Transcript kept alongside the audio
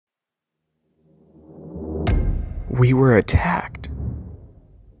We were attacked.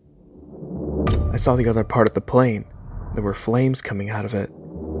 I saw the other part of the plane. There were flames coming out of it.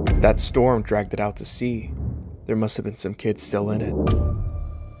 That storm dragged it out to sea. There must have been some kids still in it.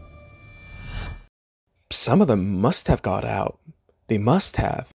 Some of them must have got out. They must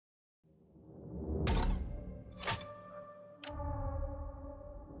have.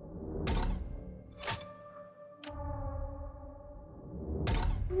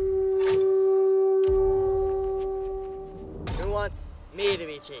 Who wants me to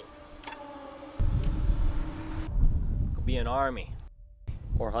be chief? Could be an army.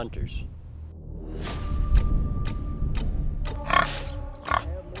 Or hunters.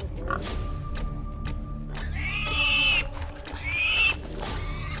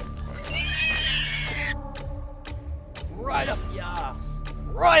 Right up the ass!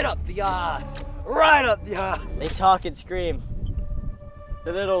 Right up the ass! Right up the ass! They talk and scream.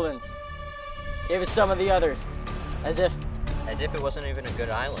 The little ones. Give us some of the others. As if it wasn't even a good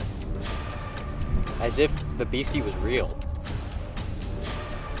island. As if the beastie was real.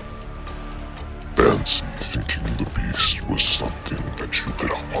 Fancy thinking the beast was something that you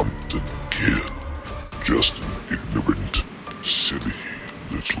could hunt and kill. Just an ignorant, silly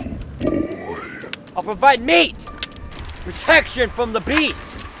little boy. I'll provide meat! Protection from the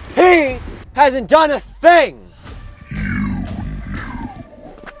beast! He hasn't done a thing!